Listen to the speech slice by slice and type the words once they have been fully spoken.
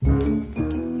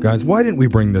Guys, why didn't we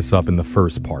bring this up in the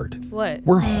first part? What?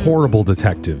 We're horrible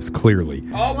detectives, clearly.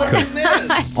 Oh, what did we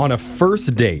miss? On a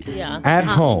first date, at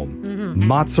home,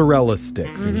 mozzarella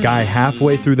sticks. And guy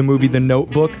halfway through the movie The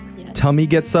Notebook, tummy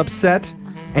gets upset,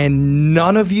 and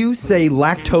none of you say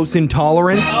lactose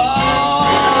intolerance? He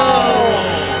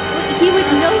would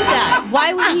know that.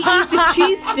 Why would he eat the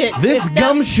cheese sticks? This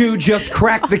gumshoe just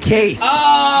cracked the case.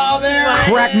 Oh, there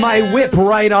Cracked my whip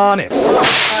right on it. No!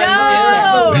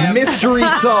 Mystery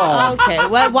solved. Okay,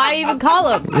 well, why even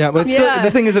call him? Yeah, but still,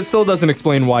 the thing is, it still doesn't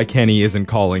explain why Kenny isn't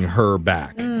calling her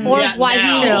back. Or why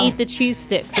he would eat the cheese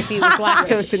sticks if he was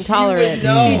lactose intolerant.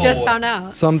 You just found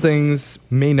out. Some things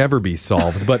may never be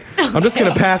solved, but I'm just going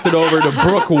to pass it over to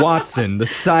Brooke Watson, the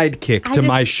sidekick to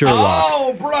my Sherlock.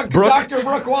 Oh, Brooke, Dr.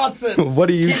 Brooke Watson. What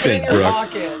do you Keep it think, in your Brooke?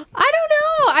 pocket. I don't know.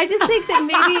 I just think that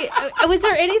maybe, was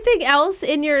there anything else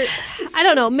in your, I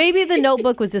don't know, maybe the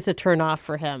Notebook was just a turnoff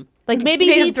for him. Like maybe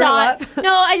Made he him throw thought, up.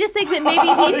 no, I just think that maybe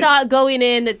he thought going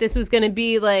in that this was going to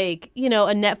be like, you know,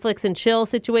 a Netflix and chill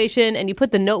situation, and you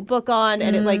put the Notebook on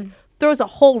and it like throws a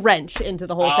whole wrench into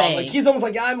the whole thing. Like he's almost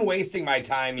like, I'm wasting my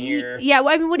time here. Yeah,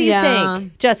 well, I mean, what do you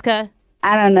think, Jessica?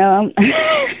 I don't know.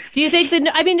 Do you think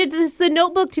the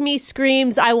Notebook to me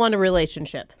screams, I want a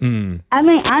relationship? I mean,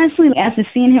 honestly, after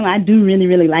seeing him, I do really,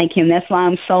 really like him. That's why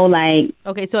I'm so, like...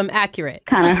 Okay, so I'm accurate.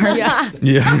 Kind of hurt. Yeah.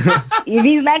 If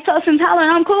he's lactose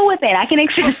intolerant, I'm cool with it. I can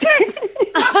accept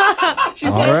it.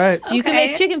 All right. You can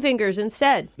make chicken fingers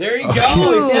instead. There you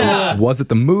go. Yeah. Was it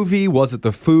the movie? Was it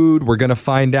the food? We're going to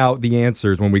find out the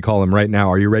answers when we call him right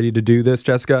now. Are you ready to do this,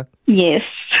 Jessica? Yes.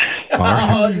 All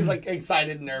right. Oh, he's like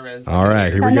excited and nervous. All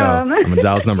right, here we go. I'm going to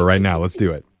dial his number right now. Let's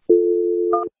do it.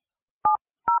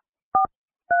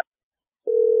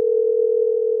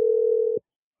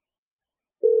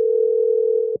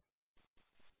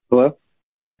 Hello?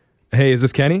 Hey, is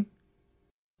this Kenny?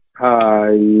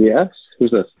 Yes.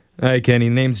 Who's this? Hey, Kenny.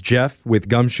 Name's Jeff with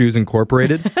Gumshoes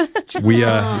Incorporated. We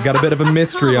got a bit of a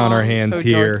mystery on our hands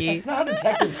here. That's not how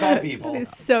detectives call people.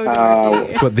 It's so dorky.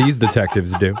 That's what these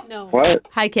detectives do. No. What?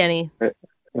 Hi, Kenny. It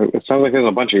sounds like there's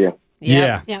a bunch of you.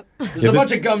 Yeah. Yep. There's a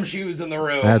bunch of gumshoes in the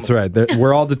room. That's right.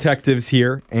 We're all detectives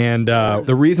here. And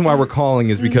the reason why we're calling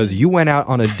is because you went out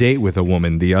on a date with a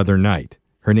woman the other night.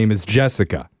 Her name is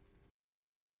Jessica.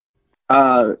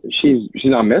 She's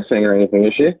not missing or anything,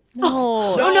 is she?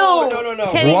 No.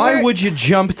 Kenny, Why would you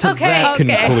jump to that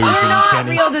conclusion,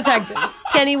 Kenny? Real detectives.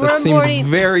 Kenny, we're That a seems morning.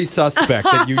 very suspect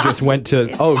that you just went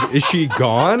to, oh, is she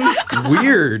gone?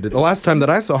 Weird. The last time that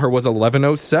I saw her was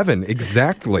 11:07.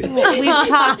 Exactly. We've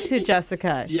talked to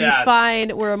Jessica. She's Yes.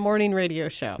 fine. We're a morning radio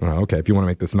show. Oh, okay, if you want to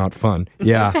make this not fun.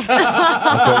 Yeah,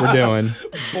 that's what we're doing.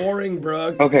 Boring,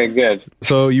 Brooke. Okay, good.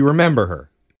 So you remember her?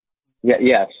 Yeah,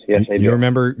 yes, I do. You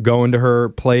remember going to her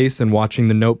place and watching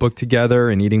The Notebook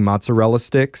together and eating mozzarella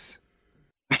sticks?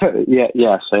 Yes,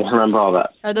 I remember all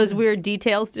that. Are those weird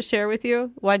details to share with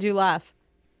you? Why'd you laugh?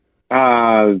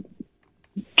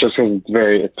 Just because it's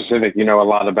very specific. You know a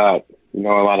lot about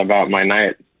my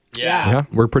night. Yeah,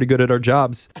 we're pretty good at our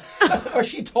jobs. Or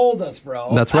she told us,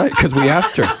 bro. That's right, because we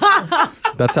asked her.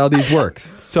 That's how these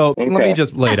works. So let me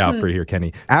just lay it out for you here,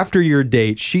 Kenny. After your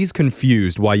date, she's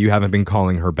confused why you haven't been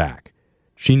calling her back.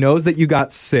 She knows that you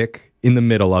got sick in the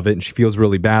middle of it, and she feels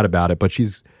really bad about it, but she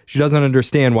doesn't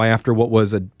understand why after what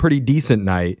was a pretty decent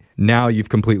night, now you've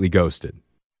completely ghosted.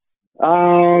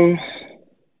 I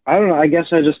don't know. I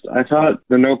guess I thought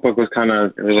The Notebook was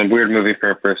it was a weird movie for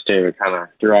a first date. It kind of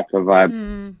threw off the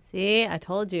vibe. See, I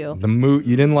told you.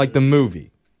 You didn't like the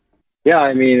movie. Yeah,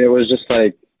 I mean, it was just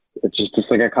like, it's just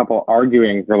like a couple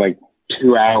arguing for like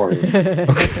 2 hours.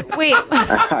 Wait.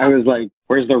 I was like,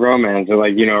 where's the romance? It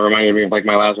reminded me of like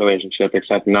my last relationship,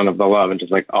 except none of the love and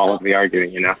just like all of the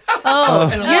arguing,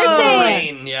 Oh, you're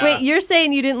saying, rain, yeah. wait, you're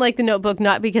saying you didn't like the Notebook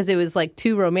not because it was like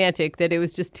too romantic, that it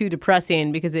was just too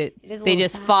depressing because they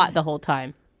just fought the whole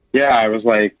time. Yeah, I was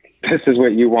like, this is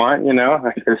what you want,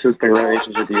 Like, this is the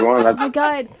relationship you want. Oh my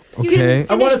God. Okay.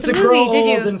 I want us to grow movie, did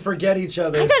you? old and forget each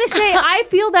other. I gotta say, I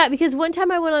feel that because one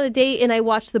time I went on a date and I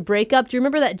watched The Breakup. Do you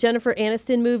remember that Jennifer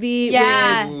Aniston movie?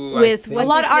 Yeah. With A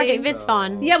lot of arguing. Vince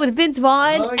Vaughn. Yeah, with Vince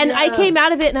Vaughn. Oh, and I yeah. came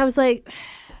out of it and I was like,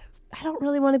 I don't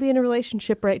really want to be in a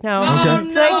relationship right now.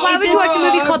 Okay. Why would you watch a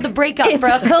movie called The Breakup,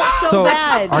 bro? It felt so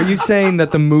bad. Are you saying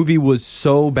that the movie was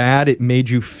so bad it made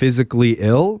you physically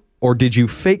ill? Or did you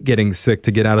fake getting sick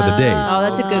to get out of the date? Oh,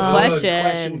 that's a good question.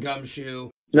 Question, Gumshoe.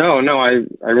 No, I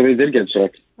really did get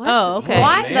sick. Oh, okay.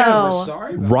 What, Man, though? we're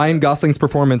sorry. About Ryan Gosling's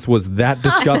performance was that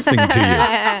disgusting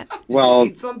to Well,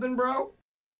 Eat something, bro?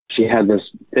 she had this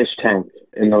fish tank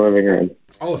in the living room.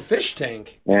 Oh, a fish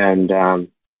tank. And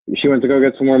she went to go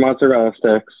get some more mozzarella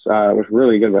sticks. It was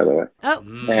really good, by the way. Oh,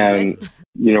 And,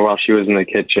 while she was in the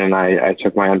kitchen, I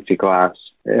took my empty glass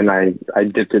and I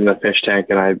dipped it in the fish tank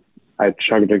and I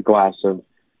chugged a glass of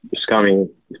scummy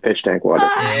fish tank water.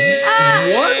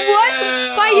 What?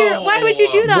 Why would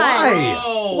you do that?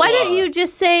 Why? Why don't you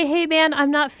just say, hey, man, I'm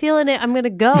not feeling it. I'm going to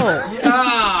go.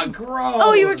 Ah, gross.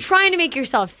 Oh, you were trying to make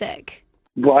yourself sick.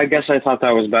 Well, I guess I thought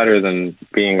that was better than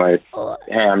being like,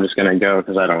 hey, I'm just going to go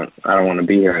because I don't want to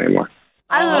be here anymore.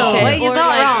 I don't know. Okay. What you Or thought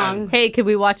like, wrong. Hey, could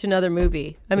we watch another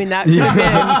movie? I mean, that could have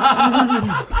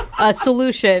been a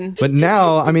solution. But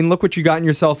now, I mean, look what you gotten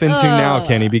yourself into now,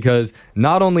 Kenny, because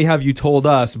not only have you told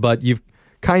us, but you've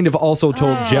kind of also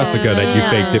told Jessica that you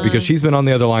faked it because she's been on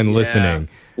the other line listening.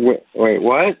 Wait,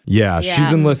 what? Yeah, she's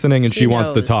been listening and She she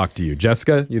wants to knows. talk to you.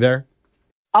 Jessica, you there?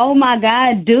 Oh my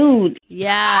God, dude.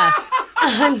 Yeah.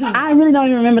 I really don't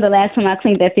even remember the last time I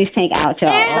cleaned that fish tank out,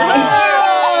 y'all.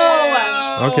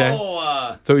 Okay.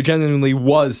 So he genuinely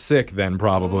was sick then,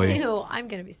 probably. Ew, I'm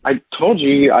going to be sick. I told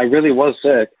you I really was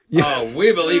sick. Oh,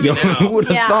 we believe you Who now. would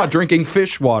have thought drinking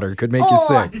fish water could make you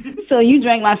sick? So you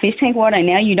drank my fish tank water and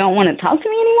now you don't want to talk to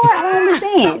me anymore? I don't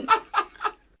understand.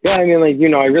 Yeah, I mean, like,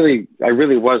 I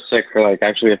really was sick for like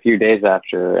actually a few days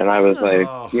after, and I was like,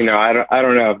 I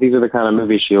don't know if these are the kind of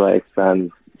movies she likes,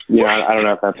 then I don't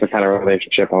know if that's the kind of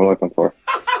relationship I'm looking for.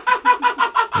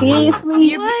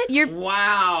 Seriously?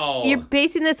 Wow. You're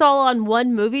basing this all on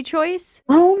one movie choice?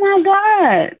 Oh my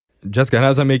God. Jessica, how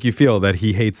does that make you feel that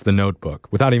he hates The Notebook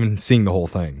without even seeing the whole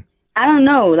thing? I don't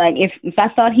know. Like, if I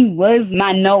thought he was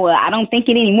my Noah, I don't think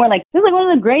it anymore. Like, this is like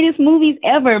one of the greatest movies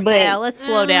ever, but... Yeah, let's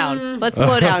slow down. Let's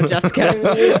slow down, Jessica. I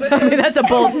mean, that's a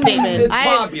bold statement. It's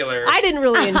popular. I didn't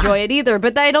really enjoy it either,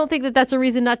 but I don't think that that's a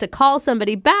reason not to call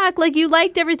somebody back. Like, you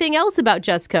liked everything else about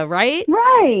Jessica, right?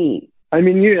 Right. I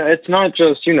mean, it's not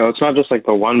just like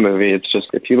the one movie. It's just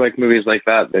if you like movies like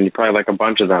that, then you probably like a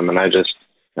bunch of them. And I just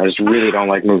really don't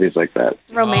like movies like that.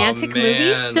 Romantic Oh, man.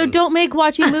 movies? So don't make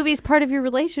watching movies part of your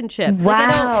relationship. Like,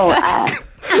 Wow.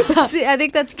 See, I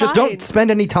think that's fine. Just don't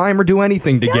spend any time or do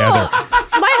anything together.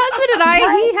 My husband and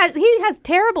I, he has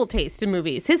terrible taste in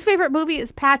movies. His favorite movie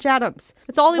is Patch Adams.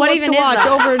 It's all he What wants to even is watch that?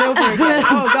 over and over again.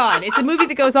 Oh God, it's a movie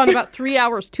that goes on about 3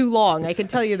 hours too long. I can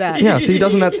tell you that. Yeah, see,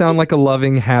 doesn't that sound like a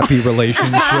loving, happy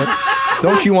relationship?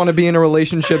 Don't you want to be in a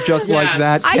relationship just like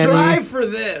that, I Kenny? Try for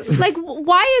this. Like,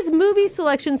 why is movie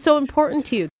selection so important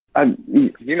to you? I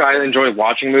enjoy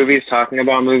watching movies, talking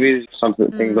about movies,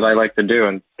 things that I like to do,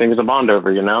 and things to bond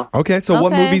over. Okay, so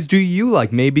what Okay. movies do you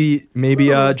like? Maybe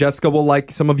Jessica will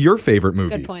like some of your favorite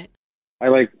movies. Good point. I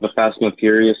like the Fast and the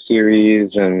Furious series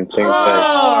and things like.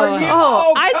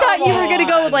 Oh, I thought you were gonna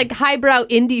go with like highbrow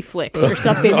indie flicks or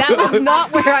something. That was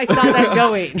not where I saw that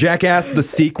going. Jackass, the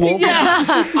sequel?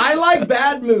 I like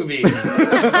bad movies.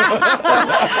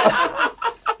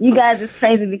 You guys is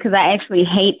crazy because I actually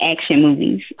hate action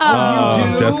movies.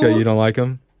 You do? Jessica, you don't like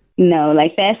them? No,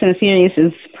 like Fast and Furious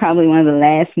is probably one of the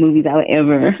last movies I would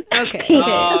ever Okay. pick.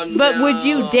 Oh, But would no.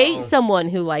 you date someone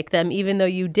who liked them even though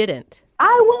you didn't?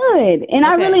 I would. And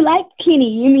I Okay. really like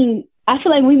Kenny. I mean, I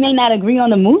feel like we may not agree on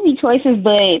the movie choices,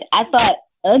 but I thought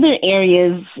other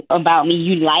areas about me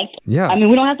you liked. Yeah. I mean,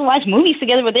 we don't have to watch movies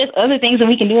together, but there's other things that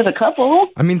we can do as a couple.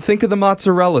 I mean, think of the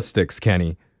mozzarella sticks,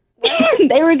 Kenny.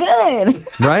 They were good.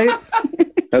 Right?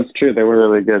 That's true. They were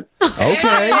really good.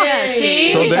 Okay. Yeah, see?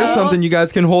 So there's something you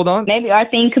guys can hold on. Maybe our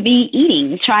thing could be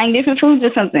eating, trying different foods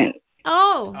or something.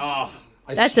 Oh. Oh,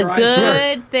 I That's a strive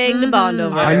good thing to bond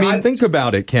over. I mean, think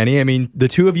about it, Kenny. I mean, the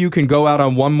two of you can go out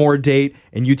on one more date,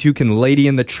 and you two can Lady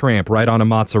and the Tramp right on a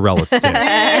mozzarella stick.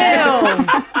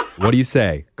 What do you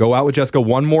say? Go out with Jessica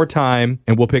one more time,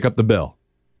 and we'll pick up the bill.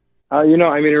 I mean,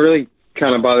 it really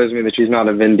kind of bothers me that she's not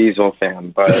a Vin Diesel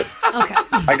fan, but Okay.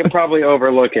 I could probably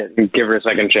overlook it and give her a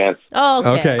second chance. Oh,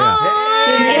 okay. Okay, yeah.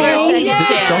 Give her a second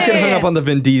chance. Don't get hung up on the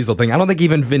Vin Diesel thing. I don't think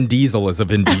even Vin Diesel is a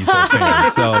Vin Diesel fan.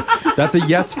 So that's a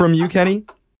yes from you, Kenny?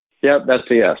 Yep, that's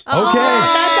a yes. Oh, Okay.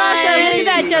 that's awesome. Look at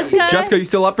that, Jessica. Jessica, you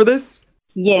still up for this?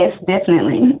 Yes,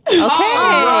 definitely. Okay. All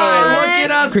right, look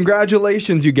at us.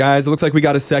 Congratulations, you guys. It looks like we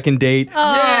got a second date.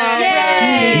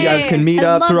 Yay. You guys can meet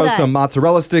I up, love throw that. some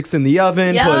mozzarella sticks in the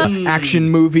oven, Yum. put an action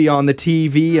movie on the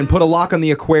TV, and put a lock on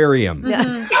the aquarium.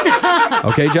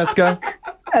 Okay, Jessica?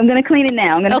 I'm going to clean it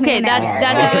now. Okay, that's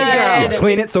a good girl.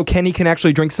 Clean it so Kenny can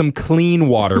actually drink some clean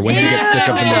water when he gets sick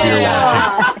of the movie you're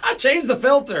watching. Change the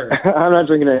filter. I'm not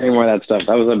drinking any more of that stuff.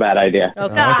 That was a bad idea.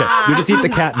 Okay. Okay, you just eat the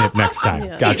catnip next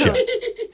time. Gotcha.